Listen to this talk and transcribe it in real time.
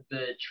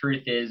The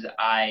truth is,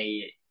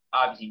 I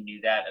obviously knew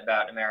that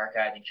about America.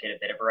 I think she had a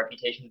bit of a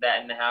reputation for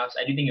that in the house.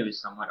 I do think it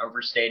was somewhat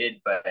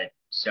overstated, but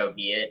so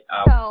be it.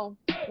 So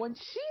when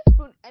she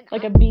spoon and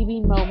like a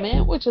BB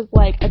moment, which is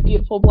like a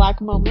beautiful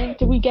black moment.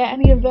 Did we get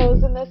any of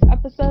those in this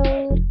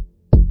episode?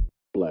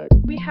 Black.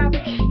 We have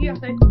a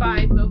chaotic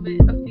vibe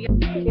moment of the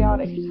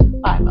Chaotic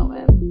vibe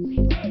moment.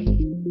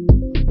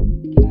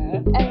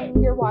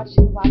 And you're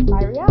watching Black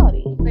by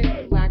Reality.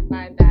 Black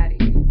by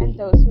Baddie. And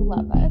those who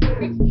love us.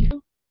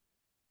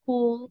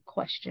 Cool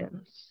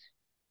questions.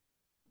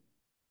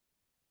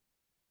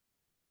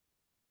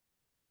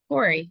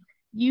 Cory,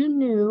 you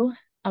knew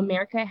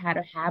America had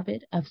a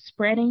habit of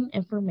spreading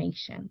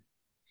information.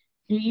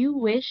 Do you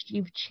wish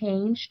you've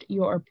changed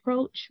your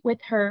approach with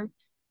her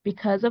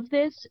because of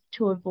this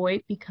to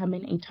avoid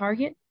becoming a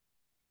target?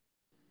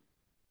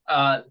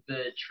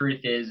 The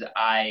truth is,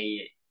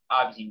 I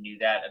obviously knew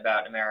that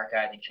about America.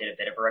 I think she had a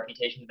bit of a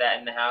reputation for that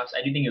in the house.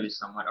 I do think it was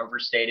somewhat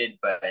overstated,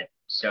 but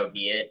so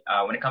be it.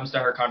 When it comes to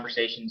her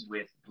conversations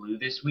with Blue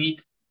this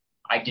week,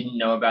 I didn't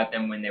know about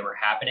them when they were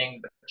happening,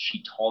 but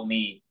she told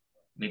me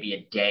maybe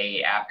a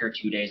day after,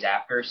 2 days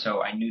after,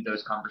 so I knew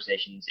those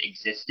conversations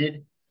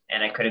existed,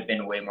 and I could have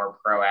been way more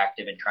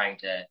proactive in trying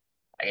to,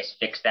 I guess,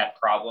 fix that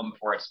problem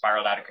before it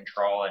spiraled out of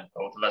control and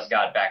both of us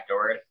got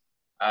backdoored.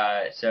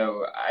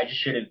 So I just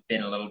should have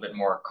been a little bit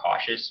more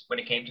cautious when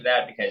it came to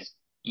that because,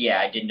 yeah,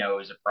 I did know it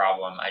was a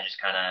problem. I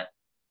just kind of,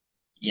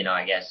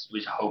 I guess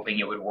was hoping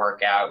it would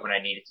work out when I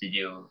needed to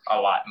do a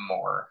lot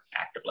more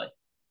actively.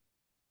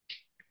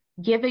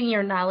 Given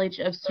your knowledge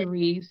of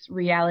Cerie's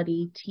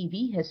reality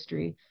TV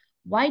history,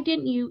 why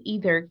didn't you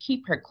either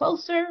keep her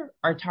closer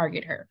or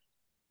target her?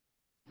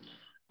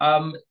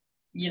 Um,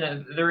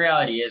 the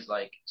reality is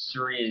like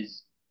Suri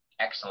is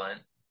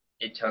excellent.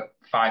 It took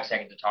 5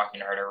 seconds of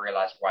talking to her to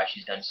realize why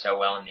she's done so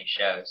well in these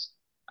shows.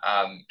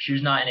 She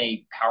was not in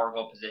a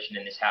powerful position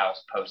in this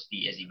house post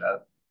the Izzy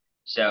vote.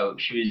 So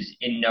she was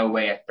in no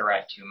way a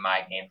threat to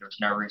my game. There was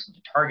no reason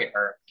to target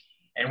her.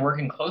 And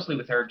working closely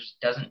with her just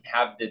doesn't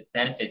have the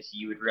benefits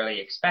you would really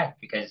expect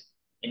because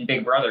in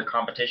Big Brother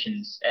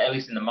competitions, at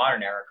least in the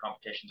modern era,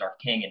 competitions are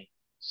king and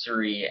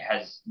Suri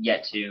has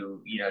yet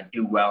to,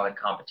 do well in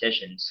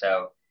competition.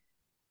 So,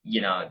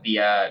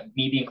 the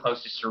me being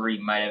close to Suri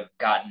might have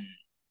gotten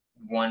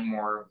one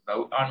more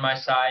vote on my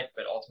side,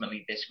 but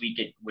ultimately this week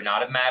it would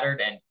not have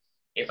mattered. And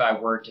if I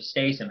were to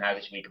stay somehow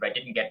this week, if I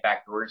didn't get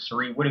backdoor,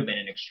 Suri would have been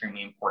an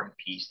extremely important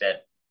piece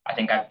that I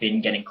think I've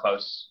been getting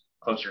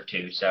closer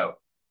to. So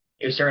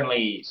it was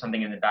certainly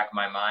something in the back of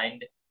my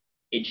mind.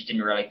 It just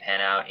didn't really pan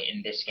out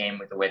in this game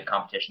with the way the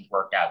competitions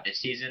worked out this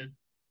season.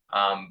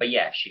 But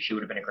yeah, she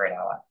would have been a great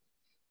ally.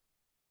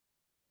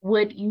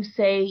 Would you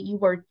say you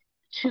were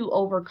too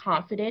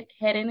overconfident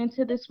heading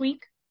into this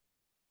week?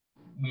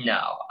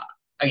 No.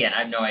 Again,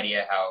 I have no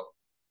idea how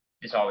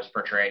this all was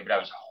portrayed, but I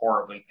was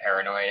horribly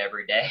paranoid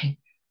every day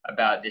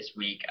about this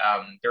week.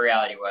 The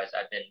reality was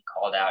I've been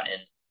called out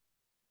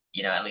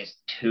in, at least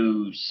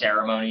two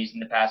ceremonies in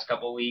the past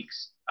couple of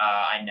weeks.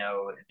 I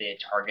know the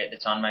target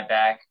that's on my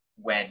back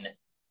when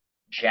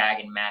Jag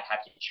and Matt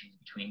have to choose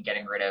between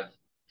getting rid of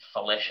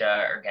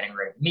Felicia or getting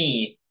rid of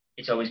me.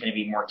 It's always going to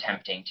be more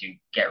tempting to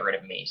get rid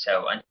of me.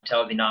 So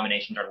until the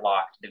nominations are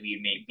locked, the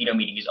veto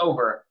meeting is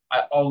over,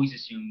 I always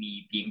assume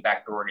me being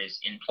backdoored is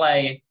in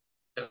play.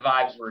 The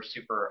vibes were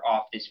super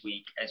off this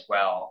week as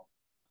well.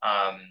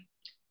 Um,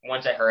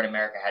 Once I heard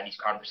America had these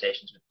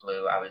conversations with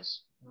Blue, I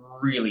was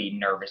really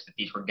nervous that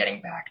these were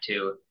getting back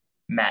to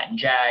Matt and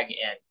Jag.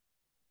 And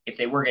if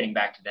they were getting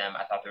back to them,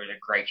 I thought there was a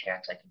great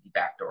chance I could be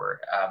backdoored.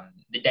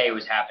 The day it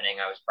was happening,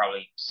 I was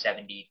probably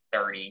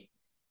 70-30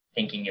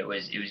 thinking it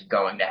was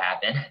going to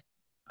happen.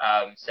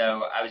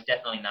 So I was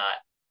definitely not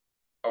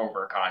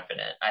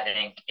overconfident. I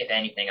think if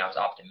anything, I was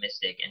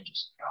optimistic and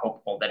just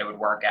hopeful that it would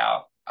work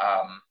out.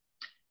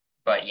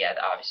 But yeah,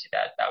 obviously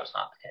that was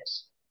not the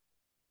case.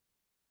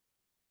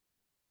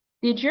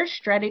 Did your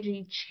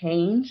strategy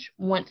change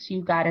once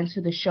you got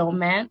into the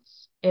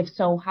showmance? If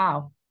so,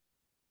 how?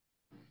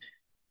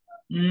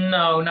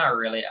 No, not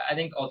really. I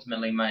think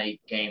ultimately my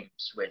game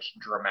switched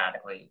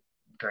dramatically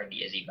during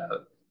the Izzy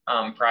vote.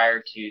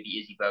 Prior to the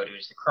Izzy vote, it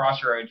was the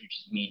Crossroads, which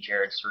is me,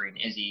 Jared, Suri, and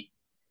Izzy.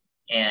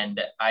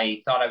 And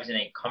I thought I was in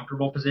a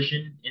comfortable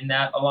position in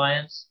that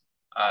alliance.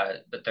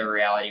 But the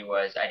reality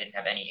was I didn't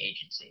have any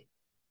agency.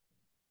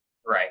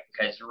 Right,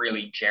 because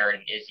really Jared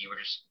and Izzy were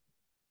just,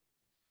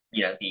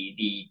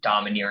 the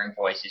domineering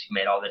voices who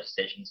made all the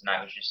decisions, and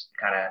I was just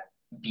kind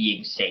of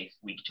being safe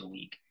week to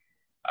week.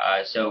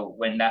 So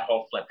when that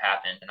whole flip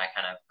happened, and I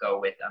kind of go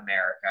with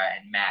America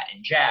and Matt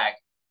and Jag,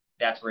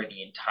 that's where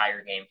the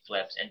entire game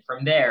flips. And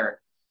from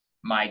there,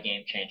 my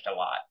game changed a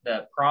lot.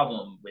 The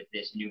problem with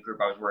this new group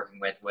I was working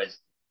with was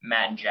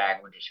Matt and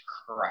Jag were just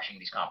crushing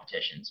these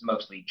competitions,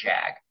 mostly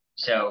Jag.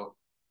 So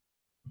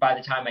by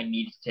the time I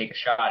needed to take a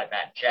shot at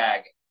Matt and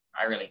Jag,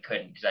 I really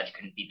couldn't because I just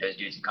couldn't beat those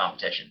dudes in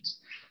competitions.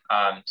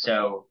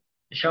 So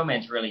the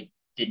showmans really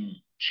didn't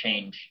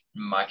change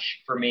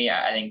much for me.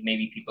 I think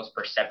maybe people's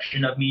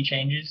perception of me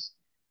changes.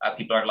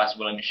 People are less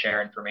willing to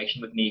share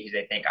information with me because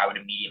they think I would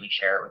immediately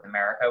share it with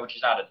America, which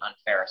is not an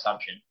unfair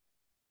assumption.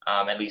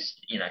 At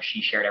least,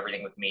 she shared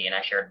everything with me and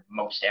I shared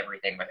most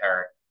everything with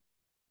her.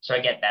 So I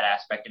get that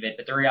aspect of it.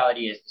 But the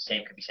reality is the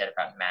same could be said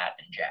about Matt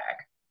and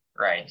Jack,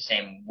 right? The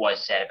same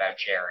was said about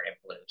Jared and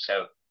Blue.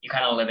 So you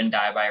kind of live and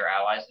die by your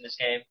allies in this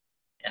game,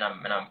 and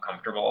I'm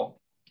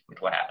comfortable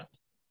with what happened.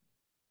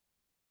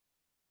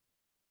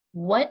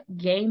 What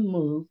game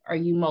move are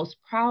you most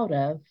proud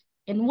of,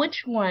 and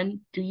which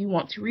one do you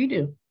want to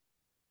redo?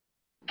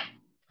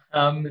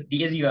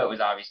 The Izzy vote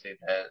was obviously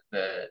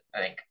the I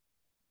think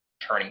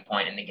turning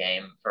point in the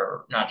game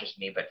for not just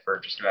me, but for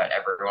just about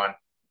everyone.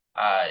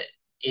 Uh,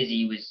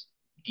 Izzy was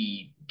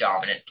the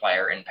dominant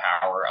player in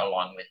power,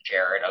 along with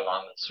Jared,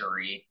 along with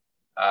Suri,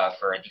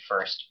 for the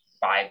first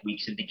 5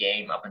 weeks of the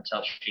game up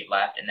until she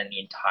left, and then the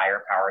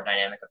entire power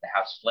dynamic of the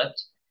house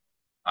flipped.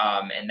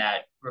 And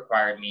that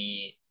required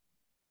me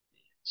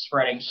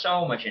spreading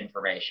so much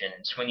information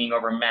and swinging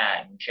over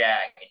Matt and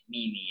Jack and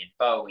Mimi and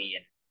Bowie,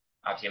 and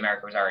obviously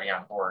America was already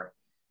on board.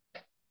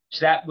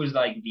 So that was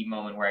like the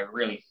moment where I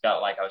really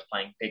felt like I was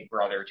playing Big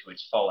Brother to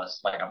its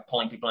fullest. Like I'm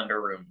pulling people into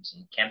rooms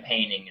and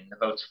campaigning and the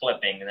votes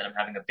flipping and then I'm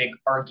having a big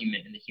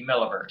argument in the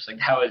Humiliverse. Like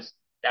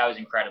that was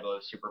incredible. It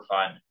was super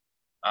fun.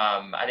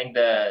 I think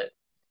the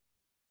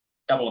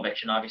double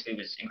eviction obviously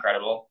was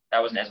incredible.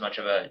 That wasn't as much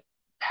of a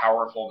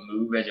powerful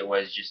move as it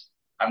was just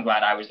I'm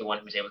glad I was the one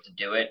who was able to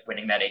do it,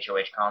 winning that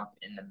HOH comp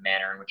in the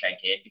manner in which I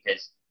did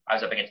because I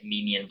was up against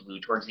Mimi and Blue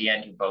towards the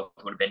end, who both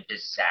would have been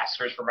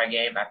disasters for my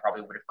game. I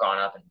probably would have gone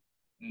up and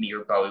me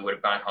or Bowie would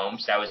have gone home.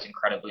 So that was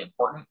incredibly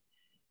important.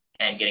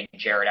 And getting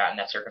Jared out in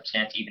that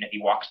circumstance, even if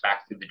he walks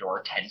back through the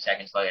door 10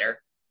 seconds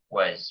later,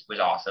 was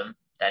awesome.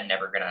 I'm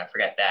never gonna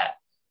forget that.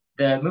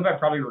 The move I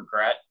probably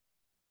regret,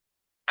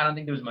 I don't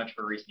think there was much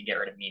of a reason to get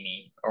rid of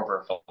Mimi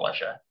over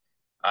Felicia.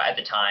 At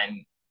the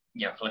time,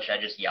 Felicia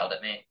just yelled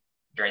at me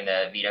during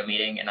the veto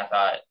meeting, and I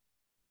thought,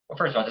 well,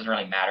 first of all, it doesn't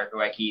really matter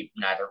who I keep.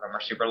 Neither of them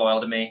are super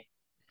loyal to me.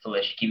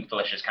 Keeping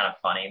Felicia is kind of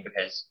funny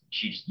because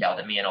she just yelled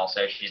at me, and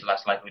also she's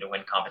less likely to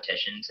win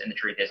competitions. And the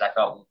truth is, I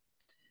felt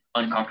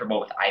uncomfortable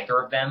with either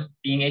of them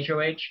being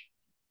HOH.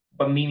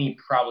 But Mimi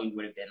probably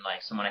would have been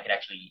like someone I could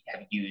actually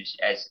have used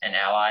as an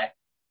ally,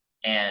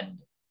 and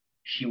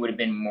she would have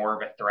been more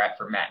of a threat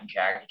for Matt and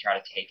Jack to try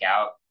to take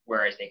out,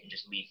 whereas they can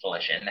just leave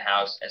Felicia in the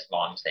house as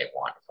long as they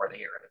want before they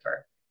get rid of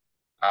her.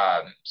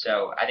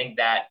 So I think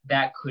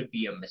that could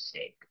be a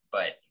mistake,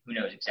 but who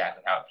knows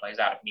exactly how it plays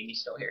out if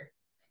Mimi's still here.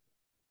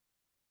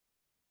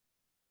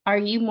 Are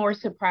you more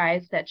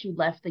surprised that you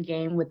left the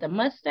game with a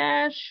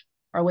mustache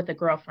or with a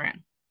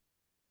girlfriend?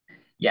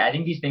 Yeah, I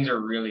think these things are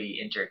really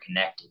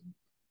interconnected.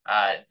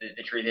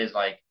 The truth is,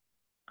 like,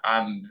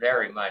 I'm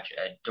very much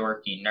a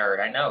dorky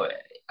nerd. I know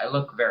it. I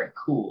look very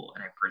cool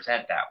and I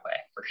present that way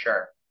for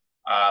sure.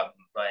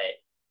 But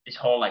this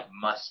whole like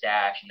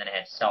mustache, and then I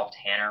had self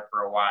tanner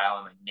for a while,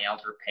 and my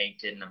nails were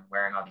painted, and I'm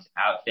wearing all these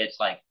outfits.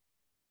 Like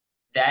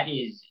that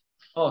is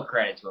full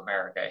credit to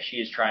America. She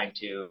is trying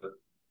to,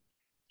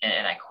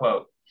 and I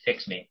quote,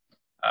 fix me,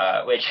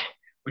 which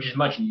is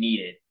much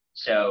needed.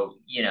 So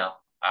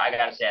I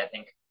gotta say, I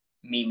think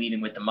me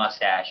leaving with the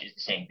mustache is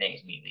the same thing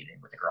as me leaving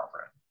with a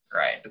girlfriend,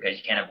 right? Because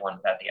you can't have one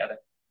without the other.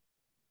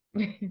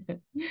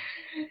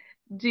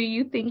 Do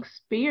you think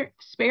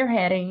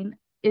spearheading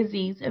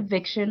Izzy's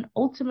eviction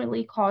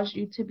ultimately caused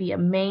you to be a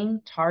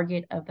main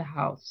target of the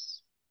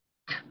house?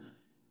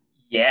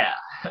 Yeah.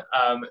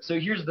 So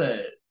here's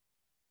the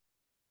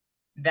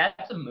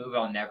that's a move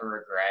I'll never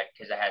regret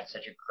because I had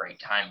such a great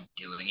time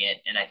doing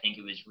it, and I think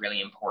it was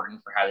really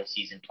important for how the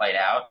season played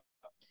out.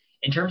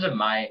 In terms of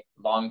my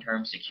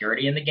long-term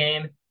security in the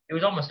game, it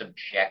was almost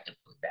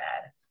objectively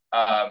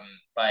bad.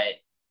 But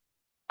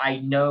I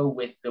know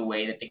with the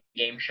way that the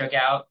game shook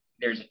out,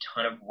 there's a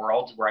ton of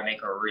worlds where I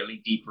make a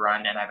really deep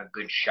run and I have a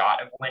good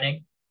shot of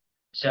winning.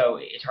 So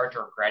it's hard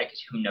to regret it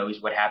because who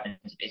knows what happens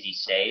if Izzy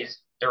stays.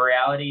 The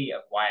reality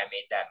of why I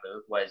made that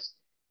move was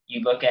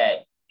you look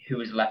at who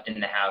was left in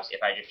the house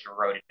if I just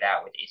wrote it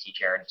out with Izzy,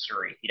 Jared, and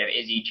Suri. You'd have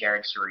Izzy,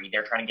 Jared, Suri.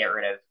 They're trying to get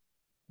rid of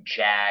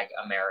Jag,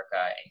 America,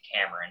 and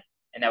Cameron.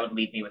 And that would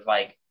leave me with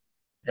like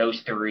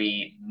those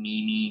three,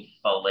 Mimi,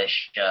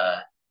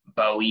 Felicia,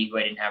 Bowie, who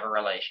I didn't have a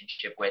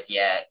relationship with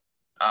yet.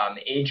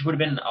 It would have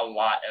been a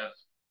lot of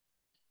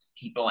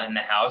people in the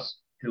house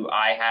who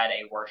I had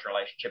a worse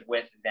relationship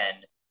with than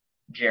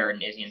Jared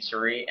and Izzy and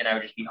Suri, and I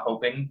would just be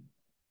hoping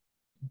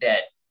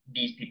that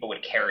these people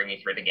would carry me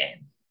through the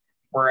game.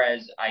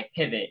 Whereas I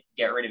pivot,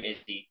 get rid of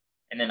Izzy,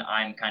 and then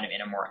I'm kind of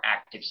in a more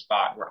active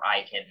spot where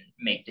I can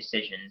make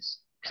decisions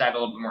because I have a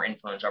little bit more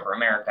influence over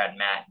America and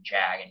Matt and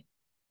Jag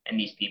and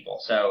these people.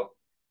 So,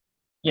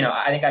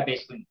 I think I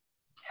basically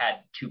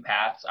had two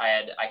paths.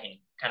 I can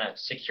kind of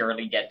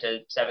securely get to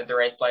seventh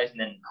or eighth place and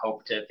then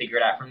hope to figure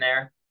it out from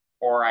there,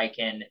 or I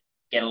can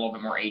get a little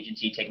bit more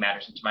agency, take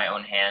matters into my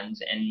own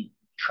hands, and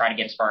try to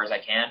get as far as I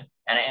can.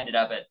 And I ended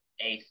up at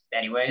eighth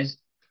anyways,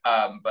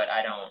 but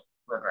I don't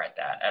regret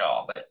that at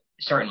all. But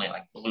certainly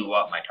like blew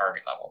up my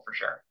target level for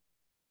sure.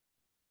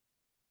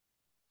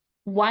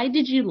 Why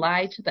did you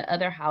lie to the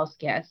other house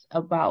guests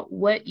about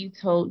what you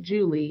told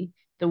Julie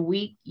the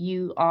week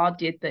you all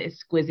did the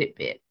exquisite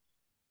bit?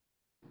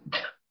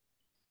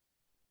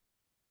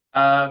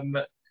 Um,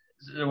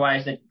 so why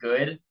is it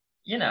good?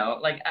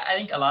 Like I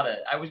think a lot of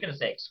I was gonna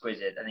say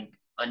exquisite. I think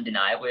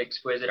undeniably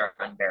exquisite or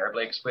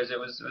unbearably exquisite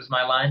was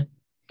my line.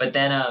 But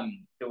then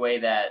the way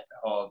that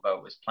whole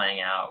vote was playing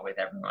out with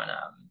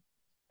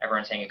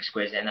everyone saying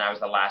exquisite, and then I was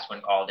the last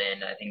one called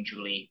in. I think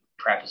Julie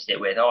prefaced it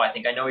with, "Oh, I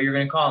think I know what you're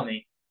gonna call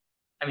me."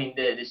 I mean,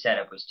 the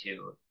setup was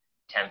too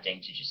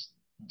tempting to just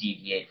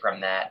deviate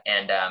from that,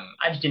 and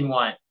I just didn't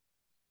want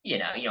you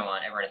don't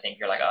want everyone to think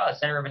you're like, oh,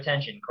 center of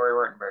attention, Cory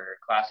Wurtenberger,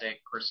 classic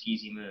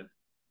Korskeezy move,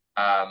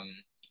 um,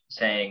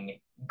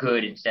 saying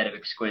good instead of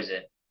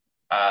exquisite.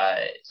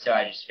 So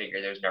I just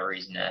figured there was no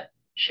reason to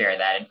share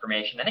that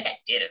information. I think I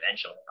did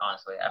eventually,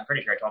 honestly. I'm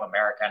pretty sure I told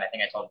America, and I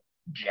think I told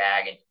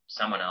Jag and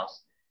someone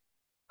else.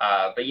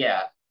 But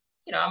yeah,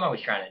 I'm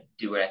always trying to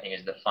do what I think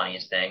is the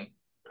funniest thing.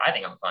 I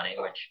think I'm funny,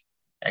 which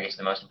I guess is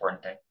the most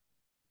important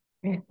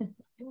thing.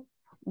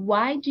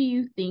 Why do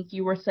you think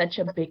you were such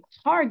a big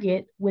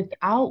target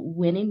without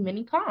winning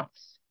many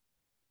comps?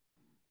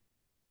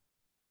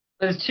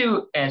 There's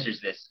two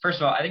answers to this.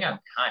 First of all, I think I'm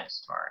kind of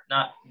smart.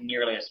 Not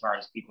nearly as smart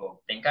as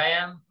people think I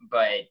am,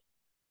 but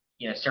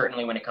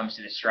certainly when it comes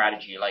to the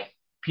strategy, like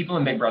people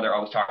in Big Brother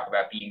always talk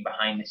about being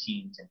behind the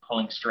scenes and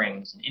pulling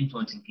strings and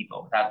influencing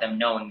people without them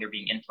knowing they're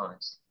being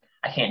influenced.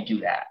 I can't do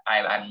that.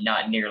 I'm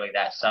not nearly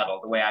that subtle.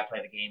 The way I play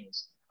the game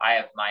is I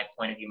have my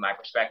point of view, my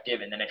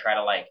perspective, and then I try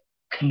to like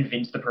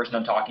convince the person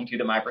I'm talking to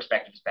that my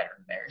perspective is better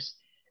than theirs.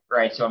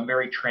 Right. So I'm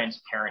very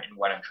transparent in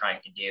what I'm trying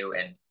to do.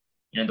 And,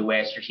 the way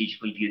I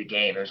strategically view the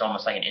game, there's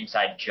almost like an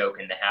inside joke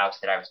in the house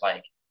that I was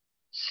like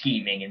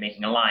scheming and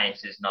making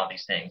alliances and all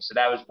these things. So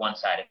that was one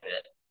side of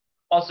it.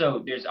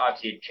 Also, there's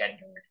obviously a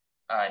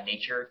gendered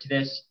nature to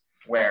this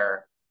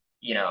where,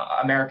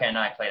 America and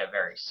I played a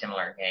very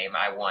similar game.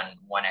 I won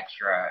one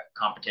extra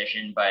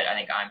competition, but I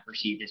think I'm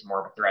perceived as more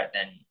of a threat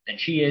than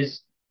she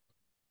is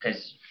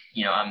because,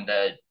 I'm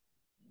the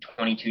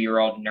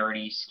 22-year-old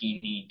nerdy,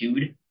 schemy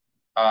dude.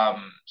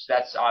 So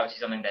that's obviously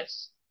something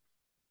that's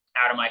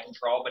out of my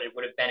control, but it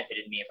would have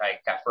benefited me if I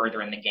got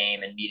further in the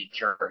game and needed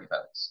jury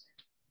votes.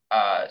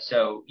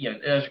 So,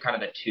 those are kind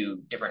of the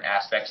two different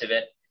aspects of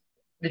it.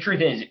 The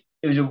truth is,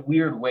 it was a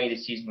weird way the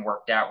season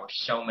worked out where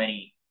so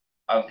many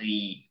of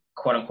the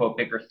quote unquote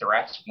bigger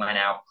threats went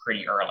out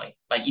pretty early.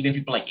 Like even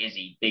people like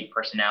Izzy, big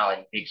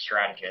personality, big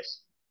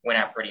strategist, went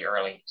out pretty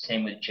early.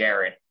 Same with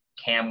Jared.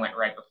 Cam went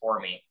right before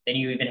me. Then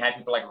you even had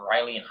people like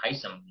Riley and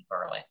Heisem leave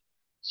early.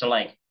 So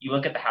like you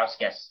look at the house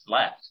guests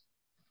left,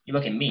 you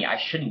look at me, I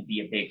shouldn't be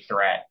a big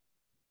threat,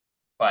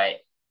 but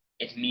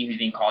it's me who's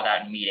being called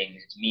out in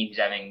meetings. It's me who's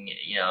having,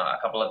 a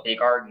couple of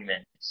big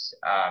arguments.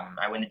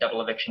 I win the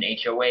double eviction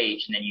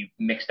HOH, and then you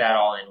mix that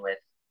all in with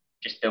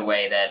just the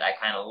way that I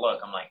kind of look.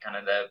 I'm like kind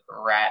of the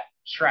rat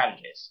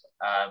strategist.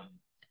 I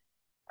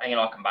think it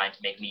all combined to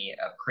make me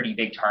a pretty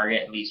big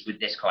target, at least with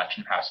this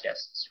collection of house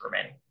guests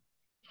remaining.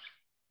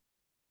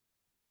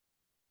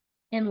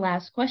 And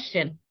last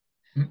question.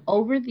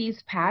 Over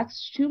these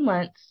past 2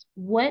 months,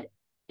 what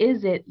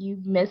is it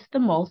you've missed the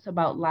most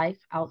about life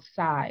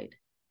outside,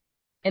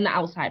 in the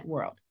outside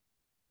world?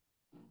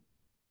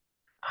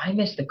 I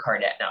miss the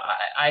Cardet. No,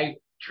 I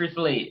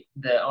truthfully,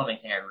 the only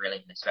thing I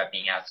really miss about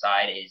being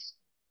outside is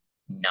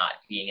not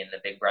being in the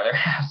Big Brother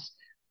house.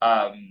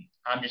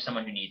 I'm just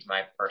someone who needs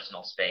my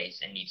personal space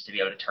and needs to be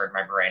able to turn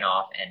my brain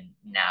off and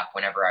nap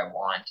whenever I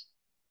want,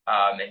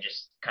 and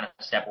just kind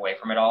of step away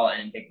from it all.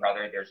 And in Big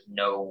Brother, there's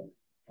no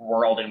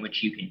world in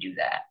which you can do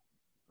that,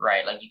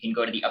 right? Like you can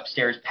go to the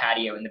upstairs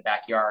patio in the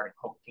backyard and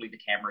hopefully the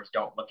cameras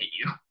don't look at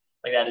you.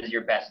 Like that is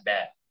your best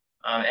bet.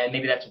 And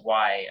maybe that's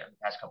why the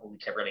past couple of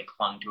weeks I've really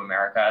clung to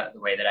America the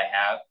way that I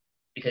have,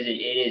 because it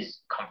is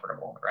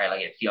comfortable, right?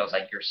 Like it feels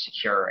like you're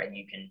secure and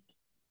you can,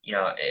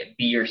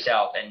 be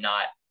yourself and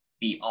not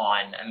be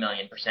on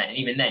 1,000,000%. And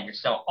even then, you're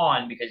still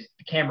on because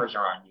the cameras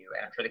are on you.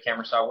 And I'm sure the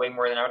camera saw way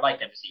more than I would like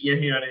them to see.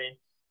 You know what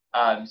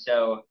I mean?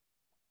 So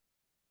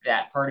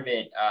that part of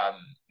it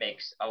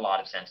makes a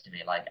lot of sense to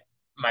me. Like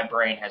my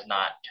brain has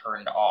not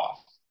turned off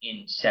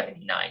in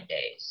 79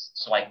 days.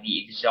 So like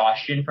the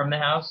exhaustion from the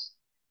house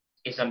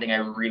is something I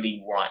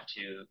really want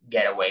to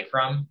get away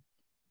from.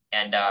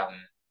 And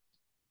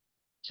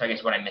so I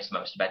guess what I miss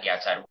most about the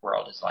outside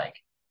world is like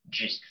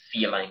just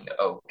feeling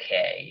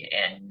okay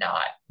and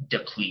not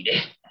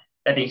depleted.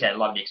 That being said, I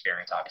love the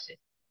experience, obviously.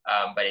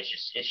 But it's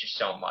just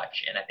so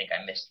much, and I think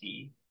I miss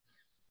the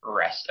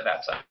rest of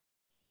outside.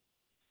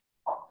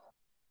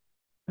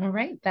 All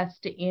right, that's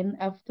the end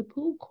of the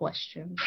pool question.